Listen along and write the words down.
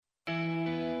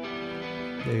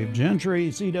Dave Gentry,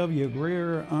 CW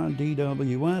Greer on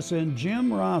DWS, and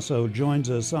Jim Rossow joins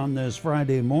us on this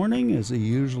Friday morning, as he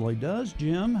usually does.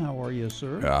 Jim, how are you,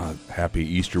 sir? Happy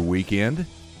Easter weekend.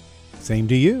 Same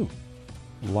to you.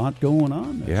 A lot going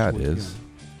on this Yeah, it weekend. is.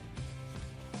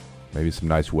 Maybe some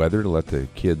nice weather to let the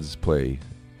kids play.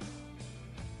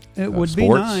 It would be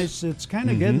sports. nice. It's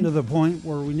kind of getting to the point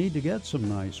where we need to get some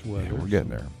nice weather. Yeah, we're getting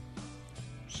there.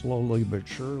 Slowly but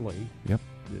surely. Yep.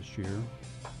 This year.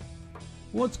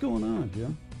 What's going on,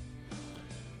 Jim?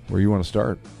 Where you want to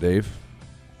start, Dave?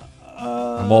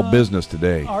 I'm all business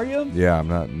today. Are you? Yeah, I'm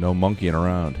not. No monkeying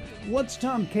around. What's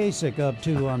Tom Kasich up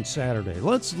to on Saturday?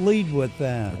 Let's lead with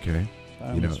that. Okay.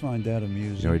 I always find that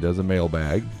amusing. You know, he does a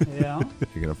mailbag. Yeah.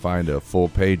 You're going to find a full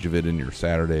page of it in your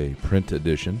Saturday print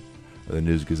edition of the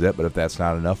News-Gazette. But if that's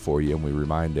not enough for you, and we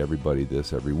remind everybody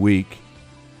this every week,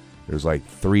 there's like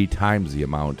 3 times the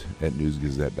amount at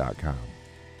newsgazette.com.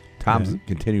 Tom's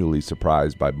continually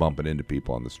surprised by bumping into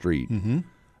people on the street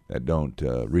that don't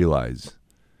realize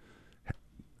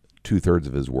 2/3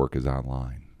 of his work is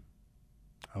online.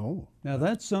 Oh. Now,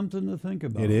 that's something to think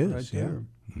about. It is, right yeah. there.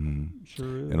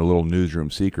 Sure is. And a little newsroom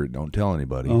secret, don't tell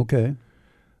anybody. Okay.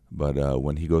 But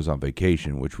when he goes on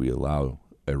vacation, which we allow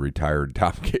a retired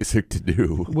Tom Kasich to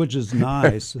do Which is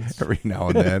nice. every now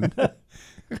and then,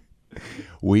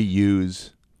 we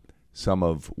use some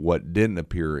of what didn't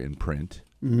appear in print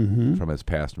from his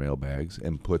past mailbags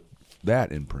and put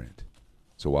that in print.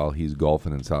 So while he's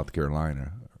golfing in South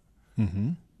Carolina,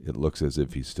 it looks as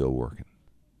if he's still working.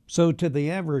 So to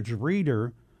the average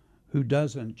reader who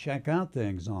doesn't check out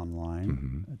things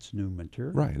online, it's new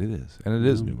material. Right, it is. And it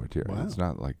is new material. Wow. It's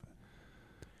not like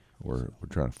we're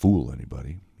trying to fool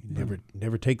anybody.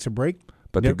 Never takes a break.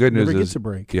 But never, the good news never is, gets a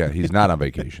break. yeah, he's not on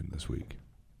vacation this week.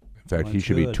 In fact, he That's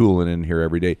should be good. tooling in here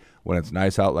every day. When it's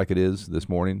nice out like it is this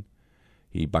morning,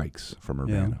 he bikes from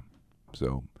Urbana.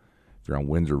 So if you're on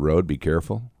Windsor Road, be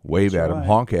careful. Wave That's at him, right.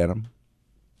 honk at him.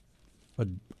 But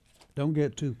don't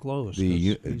get too close.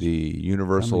 The 'cause he's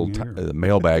universal coming here.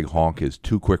 mailbag honk is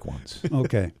 2 quick ones.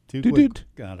 Okay. Too Doot, quick. doot.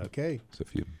 Got it. Okay. So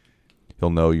he'll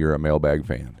know you're a mailbag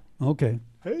fan. Okay.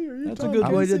 Hey, are you That's a good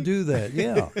way to do that.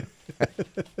 Yeah.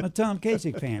 A Tom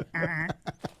Kasich fan. I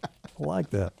like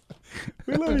that.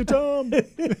 We love you, Tom.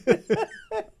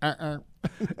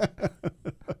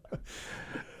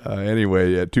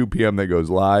 Anyway, at 2 p.m. that goes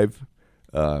live.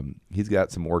 He's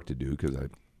got some work to do because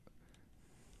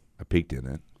I peeked in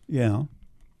it. Yeah.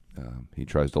 He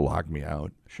tries to lock me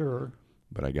out, Sure.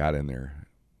 but I got in there.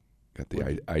 Got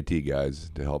the IT guys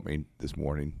to help me this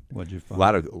morning. What'd you A find?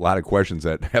 lot of questions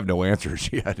that have no answers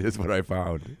yet is what I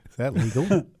found. Is that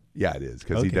legal? Yeah, it is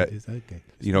because Okay.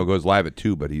 it goes live at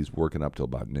 2, but he's working up till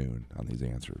about noon on these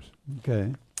answers.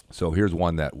 Okay. So here's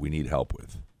one that we need help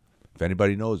with. If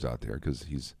anybody knows out there, because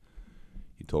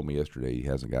he told me yesterday he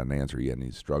hasn't got an answer yet and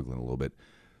he's struggling a little bit.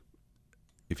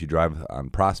 If you drive on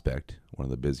Prospect, one of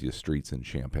the busiest streets in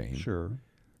Champaign, Sure.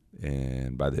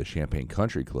 and by the Champaign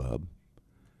Country Club,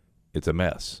 it's a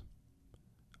mess.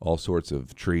 All sorts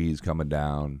of trees coming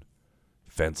down,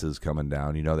 fences coming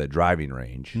down. You know, that driving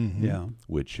range, Yeah.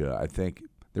 which I think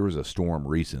there was a storm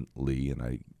recently, and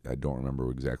I don't remember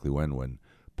exactly when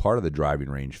part of the driving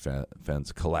range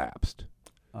fence collapsed.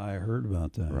 I heard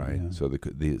about that. Right. Yeah. So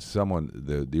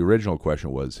the original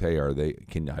question was, hey,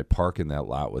 can I park in that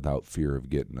lot without fear of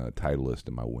getting a Titleist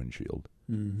in my windshield?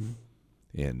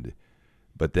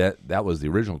 But that was the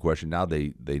original question. Now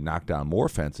they knocked down more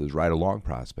fences right along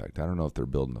Prospect. I don't know if they're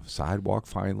building a sidewalk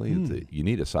finally. You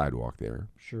need a sidewalk there.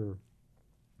 Sure.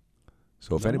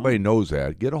 So if anybody knows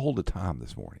that, get a hold of Tom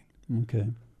this morning.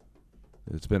 Okay.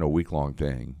 It's been a week-long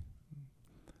thing.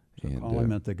 And, Call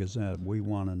him at the Gazette. We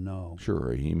want to know. sure,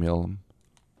 or email him.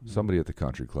 Somebody at the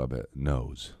country club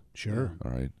knows. Sure. All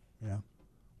right. Yeah.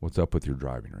 What's up with your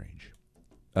driving range?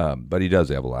 But he does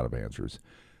have a lot of answers.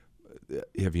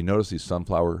 Have you noticed these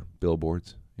sunflower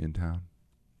billboards in town?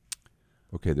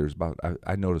 Okay, there's about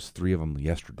I noticed 3 of them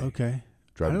yesterday. Okay.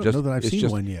 Driving, I don't know that I've seen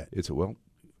one yet.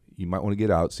 You might want to get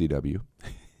out, CW.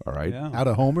 All right. Yeah. Out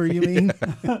of Homer, you mean?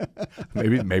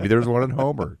 Maybe there's one in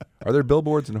Homer. Are there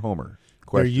billboards in Homer?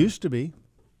 There used to be.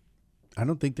 I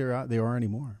don't think they're out. They are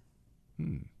anymore.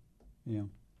 Yeah.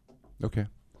 Okay.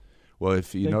 Well,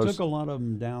 if you They notice, took a lot of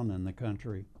them down in the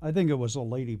country. I think it was a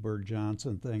Lady Bird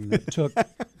Johnson thing that took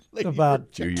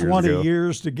about 2 years 20 ago.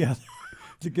 years to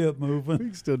get moving. We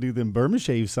can still do them Burma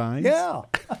shave signs. Yeah.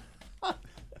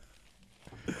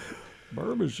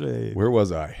 Burma shave. where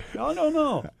was I? I don't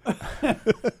know.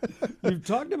 We've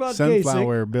talked about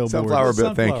Sunflower Kasich. billboards. Sunflower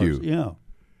bill. Thank you. Sunflowers, Yeah.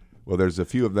 Well, there's a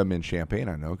few of them in Champaign,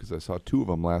 I know, because I saw 2 of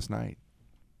them last night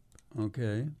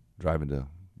Okay. driving to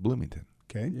Bloomington.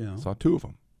 Okay. Yeah. Saw 2 of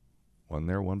them. one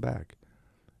there, one back.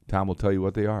 Tom will tell you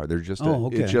what they are. They're just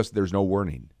okay. it's just there's no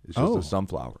warning. It's just a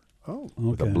sunflower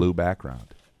with a blue background.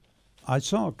 I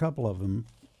saw a couple of them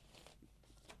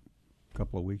a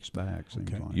couple of weeks back.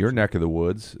 Seems like. Your neck of the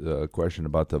woods. Question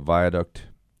about the viaduct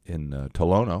in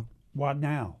Tolono. What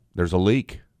now? There's a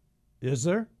leak. Is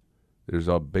there? There's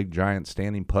a big giant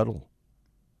standing puddle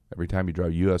every time you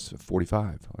drive US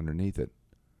 45 underneath it.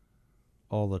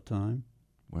 All the time?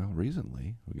 Well,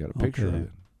 recently we got a picture of it.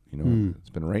 You know, it's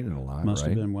been raining a lot. Must right?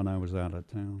 have been when I was out of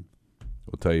town.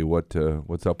 We'll tell you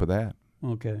what's up with that.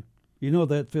 Okay. You know,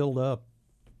 that filled up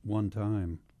one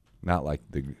time. Not like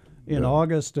in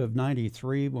August of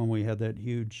 '93 when we had that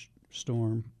huge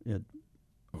storm, it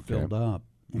filled up,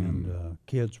 and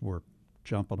kids were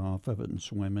jumping off of it and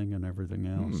swimming and everything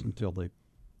else until the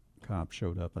cops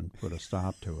showed up and put a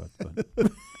stop to it. But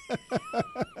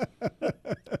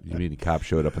you mean the cop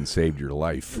showed up and saved your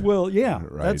life? Well, yeah,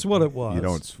 right? That's what it was. You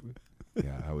don't.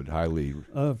 Yeah, I would highly.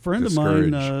 A friend of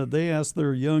mine, they asked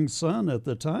their young son at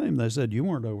the time. They said, "You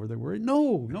weren't over there, were you?"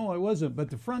 No, I wasn't. But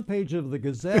the front page of the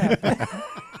Gazette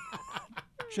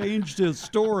changed his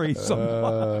story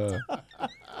somewhat.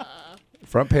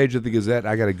 Front page of the Gazette.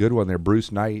 I got a good one there. Bruce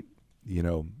Knight, you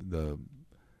know, the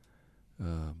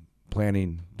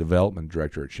planning development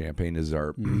director at Champaign, is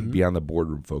our Beyond the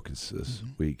Boardroom focus this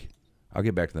week. I'll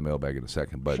get back to the mailbag in a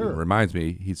second, but it reminds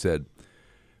me. He said.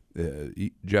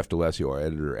 Jeff DeLessio, our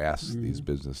editor, asks these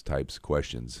business types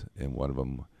questions, and one of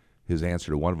them, his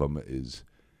answer to one of them is,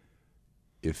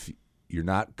 if you're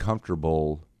not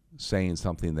comfortable saying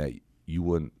something that you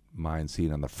wouldn't mind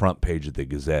seeing on the front page of the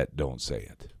Gazette, don't say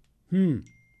it.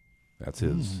 That's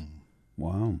his.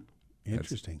 Wow.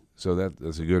 Interesting. So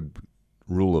that's a good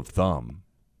rule of thumb.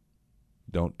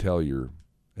 Don't tell your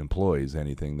employees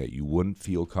anything that you wouldn't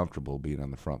feel comfortable being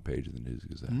on the front page of the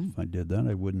News-Gazette. If I did that,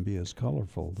 I wouldn't be as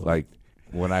colorful, though. Like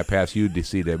when I pass you to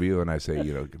CW and I say,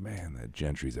 you know, man, that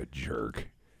Gentry's a jerk.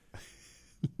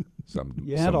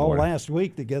 You had all last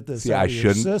week to get this out of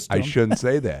your system. I shouldn't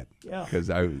say that because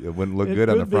it wouldn't look good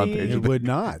on the front page. It would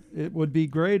not. It would be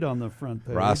great on the front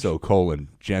page. Rossow,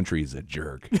 Gentry's a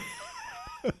jerk.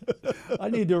 I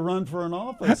need to run for an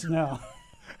office now.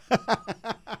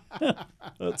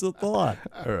 That's a thought.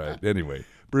 All right. Anyway,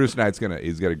 Bruce Knight's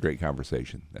he's got a great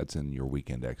conversation. That's in your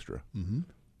weekend extra.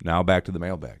 Now back to the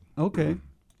mailbag. Okay.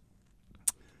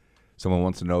 Someone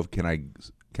wants to know if can I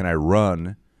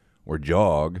run or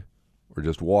jog or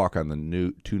just walk on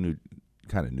the two new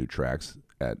tracks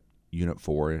at Unit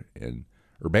 4 in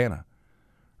Urbana.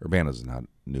 Urbana's not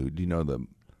new. Do you know the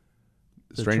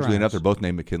strangely tracks. enough, they're both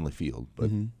named McKinley Field, but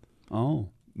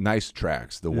nice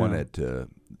tracks. The one at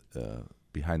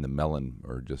behind the Mellon,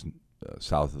 or just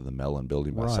south of the Mellon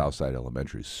building by Southside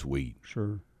Elementary, is sweet.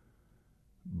 Sure.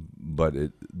 But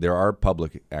there are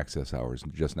public access hours,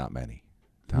 just not many.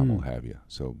 Tom will have you.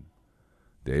 So,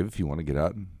 Dave, if you want to get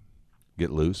out and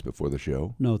get loose before the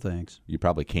show. No, thanks. You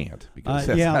probably can't. Because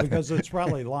because it's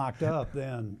probably locked up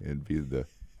then. It'd be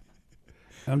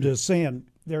I'm just saying,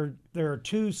 there are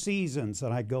two seasons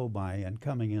that I go by in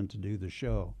coming in to do the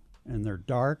show. And they're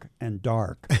dark and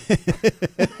dark.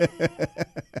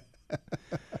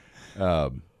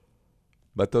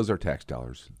 But those are tax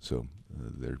dollars, so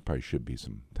there probably should be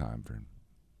some time for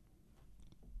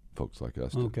folks like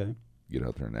us to get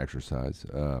out there and exercise.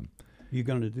 You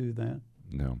going to do that?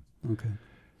 No. Okay.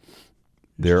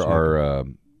 There are,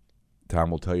 Tom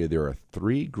will tell you, there are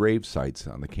 3 grave sites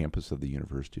on the campus of the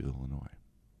University of Illinois.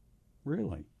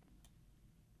 Really?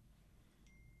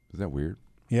 Is that weird?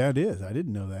 Yeah, it is. I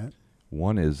didn't know that.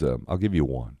 One is, I'll give you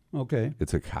one. Okay.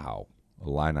 It's a cow, a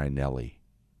Illini Nellie.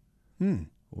 Hmm.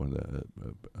 One of the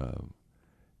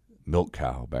milk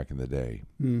cow back in the day.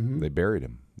 Mm-hmm. They buried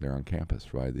him there on campus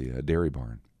by the dairy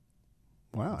barn.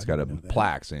 Wow. It's got a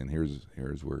plaque saying, here's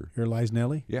where. Here lies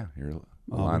Nellie? Yeah, here,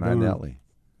 Illini Nellie.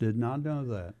 Did not know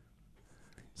that.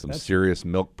 Some serious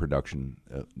milk production.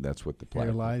 That's what the plaque.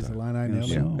 Here lies Illini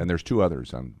Nellie. Yeah. And there's 2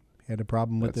 others on. Had a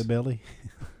problem with the belly?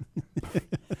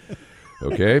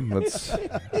 Okay, we're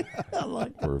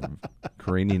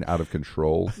careening out of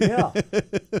control. Yeah.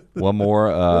 One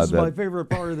more. This is my favorite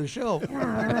part of the show.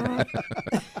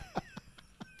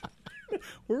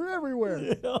 We're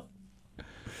everywhere. Yeah.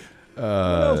 What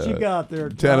else you got there,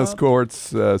 Tom? Tennis courts.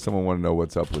 Someone want to know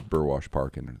what's up with Burwash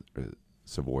Park in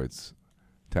Savoy.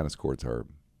 Tennis courts are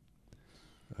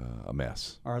a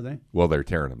mess. Are they? Well, they're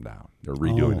tearing them down. They're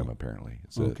redoing them, apparently.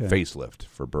 It's a facelift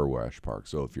for Burwash Park.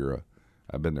 So if you're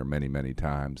I've been there many, many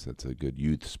times. It's a good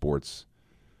youth sports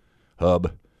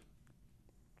hub.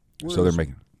 They're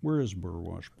making. Where is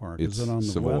Burwash Park? It's is it on the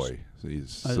Savoy. west?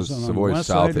 Is Is it on the Savoy's west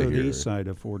south side or of the here. east side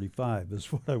of 45?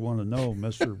 Is what I want to know,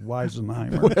 Mr.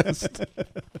 Weisenheimer.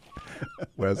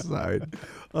 West side.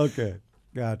 Okay,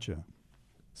 gotcha.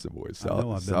 Savoy's I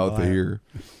know I've been south by of it. here.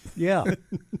 Yeah,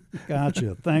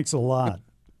 gotcha. Thanks a lot.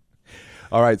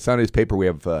 All right, Sunday's paper. We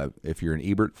have, if you're an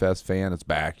Ebert Fest fan, it's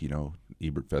back. You know,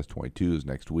 Ebert Fest 22 is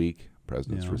next week.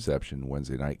 President's Yeah. reception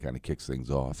Wednesday night kind of kicks things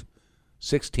off.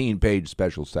 16-page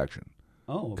special section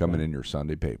Oh, coming in your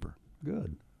Sunday paper.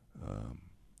 Good.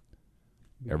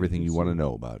 Everything you want to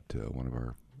know about one of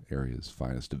our area's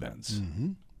finest events.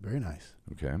 Mm-hmm. Very nice.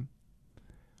 Okay.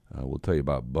 We'll tell you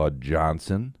about Bud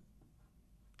Johnson.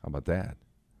 How about that?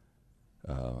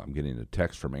 I'm getting a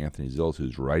text from Anthony Zills,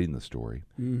 who's writing the story.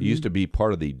 Mm-hmm. He used to be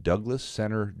part of the Douglas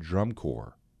Center Drum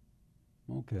Corps.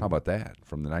 Okay. How about that?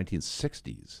 From the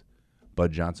 1960s.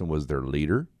 Bud Johnson was their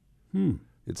leader.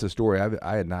 It's a story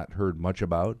I had not heard much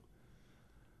about,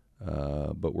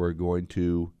 but we're going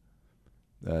to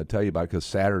tell you about because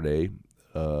Saturday,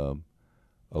 a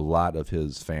lot of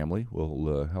his family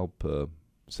will help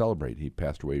celebrate. He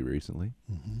passed away recently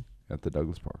at the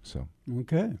Douglas Park. So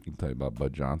Okay. I'll tell you about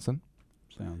Bud Johnson.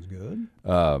 Sounds good.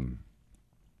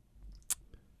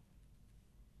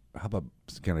 How about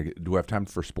do we have time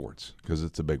for sports? Because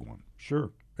it's a big one.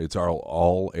 Sure. It's our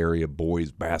all-area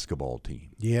boys basketball team.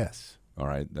 Yes. All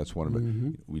right, that's one of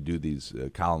it. We do these.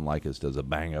 Colin Likas does a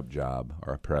bang-up job,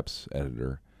 our preps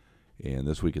editor. And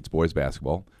this week it's boys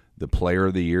basketball. The player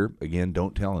of the year, again,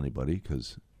 don't tell anybody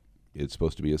because it's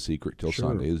supposed to be a secret till Sure.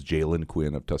 Sunday, is Jalen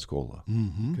Quinn of Tuscola.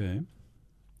 Mm-hmm. Okay.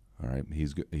 All right,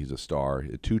 he's a star,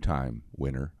 a two-time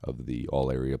winner of the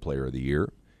all-area player of the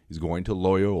year. He's going to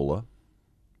Loyola.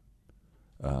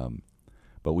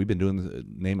 But we've been doing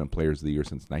naming players of the year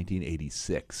since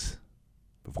 1986,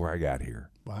 before I got here.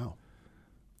 Wow.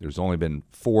 There's only been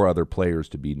 4 other players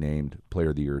to be named player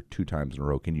of the year 2 times in a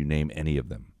row. Can you name any of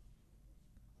them?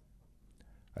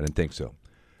 I didn't think so.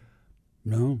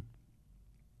 No.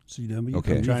 CW. Okay.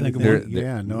 Can you Trying think to of think. one?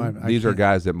 Yeah, no, I These are can't.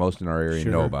 guys that most in our area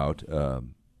Sure. know about.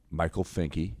 Michael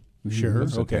Finke, Sure.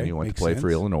 of Centennial, Okay. went Makes to play sense. for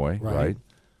Illinois, Right. right?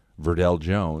 Verdell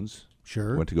Jones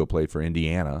Sure. went to go play for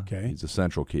Indiana. Okay. He's a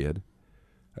Central kid.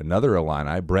 Another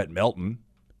Illini, Brett Melton,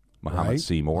 Muhammad Right.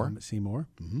 Seymour, Muhammad Seymour.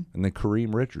 Mm-hmm. and then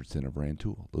Kareem Richardson of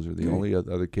Rantoul. Those are the Okay. only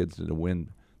other kids to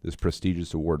win this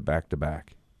prestigious award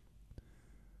back-to-back.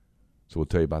 So we'll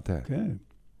tell you about that. Okay.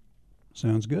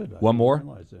 Sounds good. I One didn't more?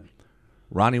 realize that.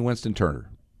 Ronnie Winston Turner,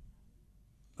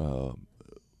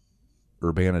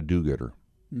 Urbana do-gooder.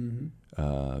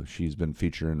 Mm-hmm. She's been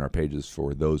featured in our pages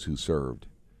for Those Who Served.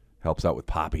 Helps out with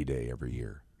Poppy Day every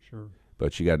year. Sure.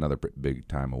 But she got another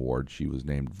big-time award. She was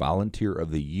named Volunteer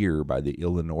of the Year by the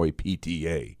Illinois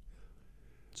PTA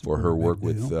It's a for pretty her big work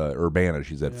with deal. Urbana.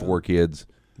 She's had Yeah. 4 kids.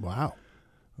 Wow.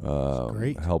 That's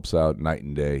great. Helps out night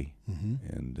and day. Mm-hmm.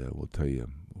 And we'll tell you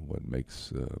what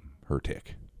makes her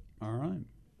tick. All right.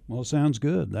 Well, sounds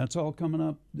good. That's all coming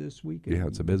up this weekend. Yeah,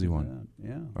 it's a busy one.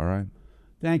 Yeah. All right.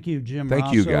 Thank you, Jim.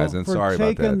 Thank you, Rosso, guys, and for sorry about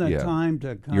taking that. the Yeah. time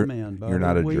to come You're- in. Buddy. you're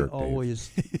not a we jerk, Dave. always.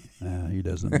 He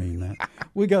doesn't mean that.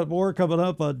 We got more coming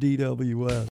up on DWS.